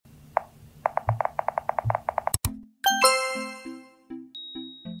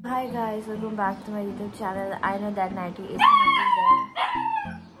Hi guys, welcome back to my YouTube channel. I know that 90 is something there.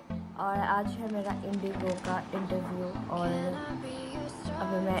 और आज है मेरा Indigo का इंटरव्यू और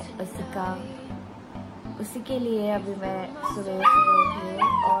अभी मैं उसी के लिए अभी मैं सुबह उठी हूँ।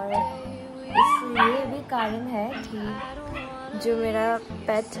 और इसलिए भी कारण है कि जो मेरा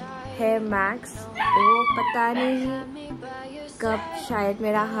पेट है मैक्स, वो पता नहीं कब शायद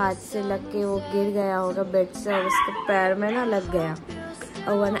मेरा हाथ से लग के वो गिर गया होगा बेड से और उसके पैर में ना लग गया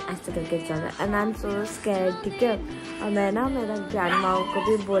और वो ना ऐसे करके चल रहा है। And I am so scared, ठीक है। और मैं ना मेरा ग्रैंड माँ को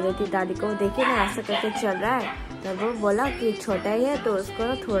भी बोली थी, दादी को, देखिए ना ऐसा करके चल रहा है। तब वो बोला कि छोटा ही है तो उसको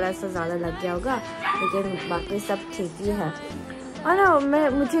ना थोड़ा सा ज़्यादा लग गया होगा, लेकिन बाकी सब ठीक ही है। और ना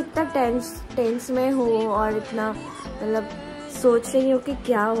मुझे इतना टेंस में हूँ और इतना मतलब सोच रही हूँ कि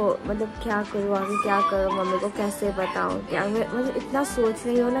क्या हो, मतलब क्या करूँ आगे, क्या करूँ, मम्मी को कैसे बताऊँ, क्या मैं मतलब इतना सोच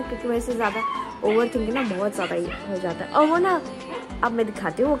रही हूँ ना, क्योंकि मेरे से ज़्यादा ओवर थिंकिंग ना बहुत ज़्यादा ही हो जाता है। और वो ना अब मैं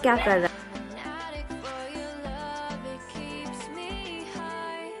दिखाती हूँ वो क्या कर रहा है।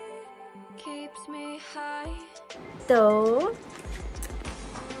 तो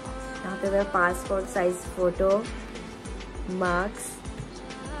यहाँ पे मेरा पासपोर्ट साइज फोटो, मार्क्स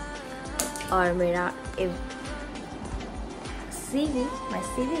और मेरा CV. My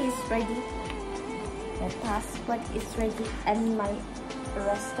CV is ready. My passport is ready, and my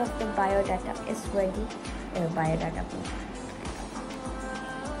rest of the biodata is ready. Biodata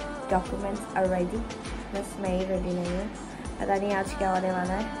documents are ready. बस मैं ही रेडी नहीं हूँ, पता नहीं आज क्या होने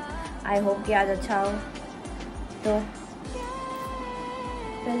वाला है। आई होप कि आज अच्छा हो। तो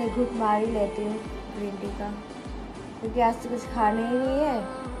पहले घुट मार ही लेती हूँ ग्रीन टी का, क्योंकि आज तो कुछ खाने ही नहीं है,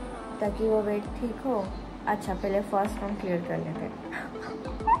 ताकि वो वेट ठीक हो। अच्छा, पहले फर्स्ट राउंड क्लियर कर लेते हैं।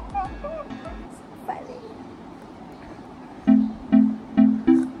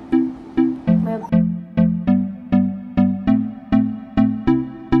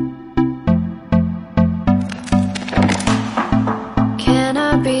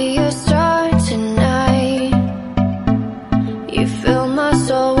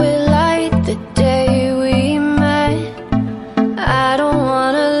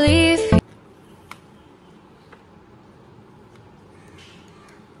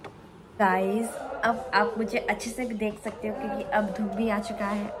 गाइस, अब आप मुझे अच्छे से देख सकते हो, क्योंकि अब धूप भी आ चुका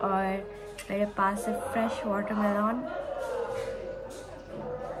है और मेरे पास है fresh watermelon.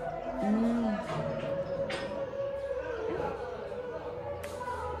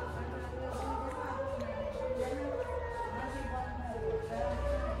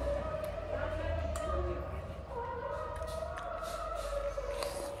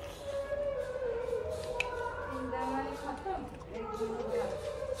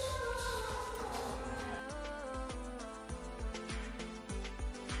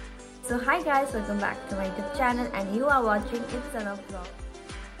 So hi guys, welcome back to my YouTube channel and you are watching Inshot vlog.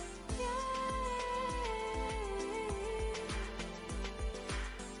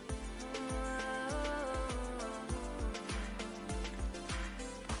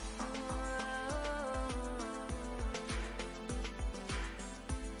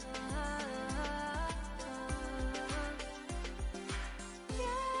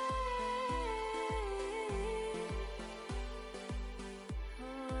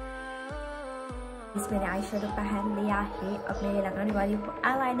 मैंने आई शेडो पहन लिया है। अब मैं लगाने वाली हूँ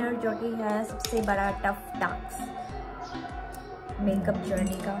आईलाइनर, जो कि है सबसे बड़ा टफ टास्क मेकअप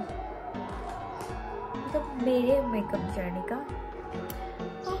जर्नी का, मतलब मेरे मेकअप जर्नी का।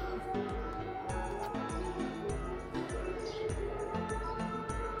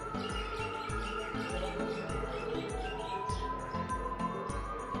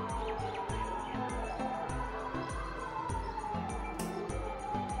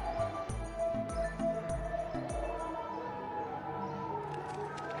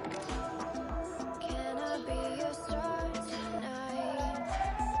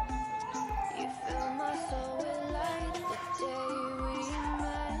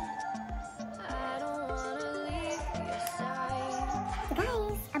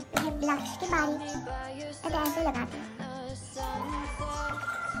 ब्लश के बारी अब ऐसे लगाते हैं।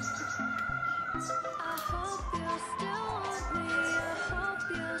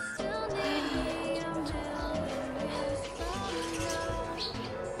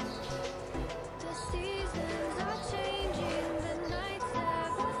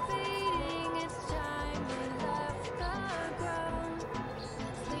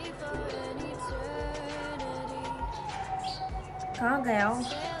 कहाँ गया हूँ?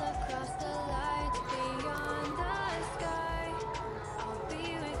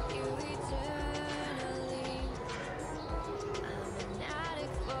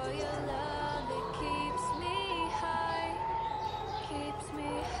 keeps me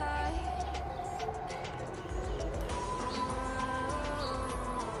high.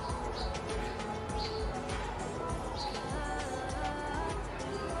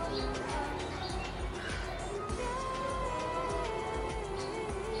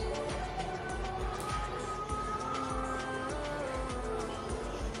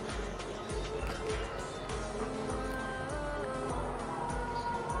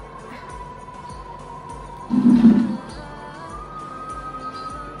 तो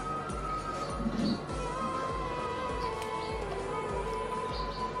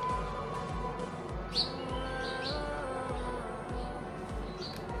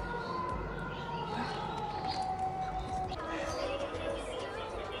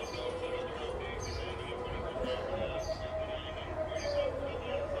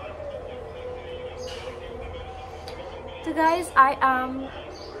guys I am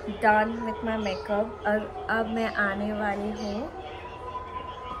done with my makeup और अब मैं आने वाली हूँ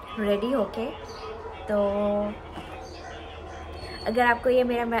रेडी होके। तो अगर आपको ये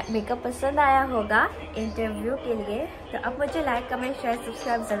मेरा मेकअप पसंद आया होगा इंटरव्यू के लिए तो आप मुझे लाइक कमेंट शेयर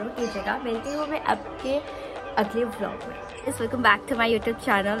सब्सक्राइब ज़रूर कीजिएगा। मिलती हूँ मैं आपके अगले व्लॉग में। Welcome back to my YouTube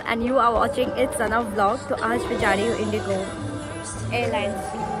channel and you are watching it's Sana vlog. तो आज मैं जा रही हूँ इंडिगो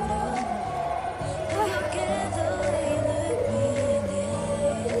एयरलाइंस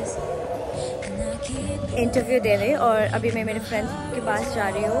इंटरव्यू देने और अभी मैं मेरे फ्रेंड्स के पास जा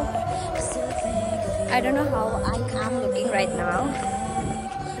रही हूँ। I don't know how I am looking right now,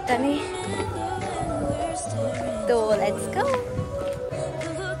 पता नहीं। तो लेट्स गो।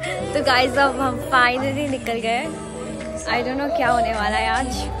 तो गाइस अब हम फाइनली निकल गए। आई डोंट नो क्या होने वाला है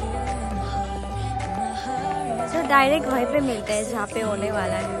आज। तो डायरेक्ट वहीं पे मिलते हैं जहाँ पे होने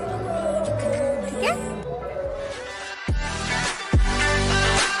वाला है, ठीक है।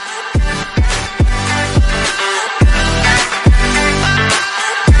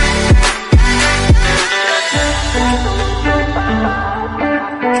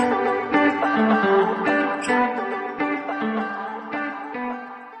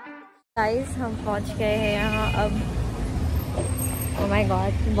 गाइस हम पहुंच गए हैं यहाँ अब। ओह माय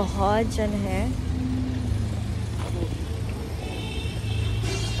गॉड बहुत जन है।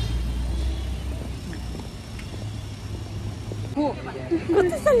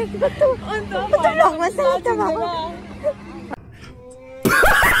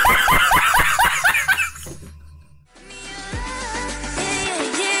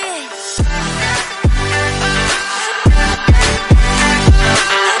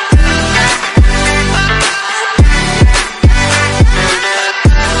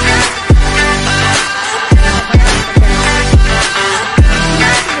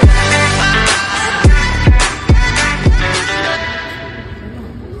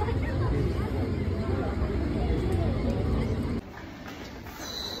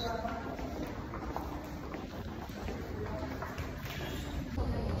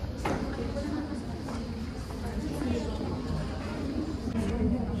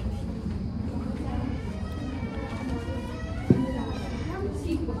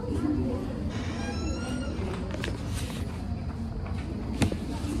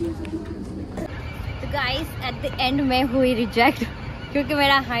 गाइस एट द एंड में हुई रिजेक्ट क्योंकि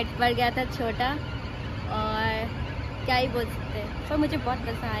मेरा हाइट बढ़ गया था छोटा, और क्या ही बोल सकते हैं। पर मुझे बहुत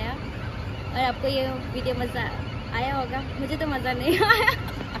मज़ा आया और आपको ये वीडियो मज़ा आया होगा। मुझे तो मज़ा नहीं आया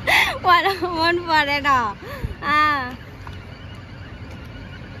मन पड़े ना।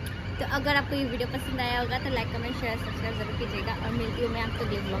 तो अगर आपको ये वीडियो पसंद आया होगा तो लाइक कमेंट शेयर सब्सक्राइब जरूर कीजिएगा और मिलती हूँ मैं आपको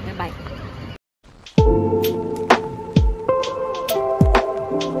अगले व्लॉग में। बाय।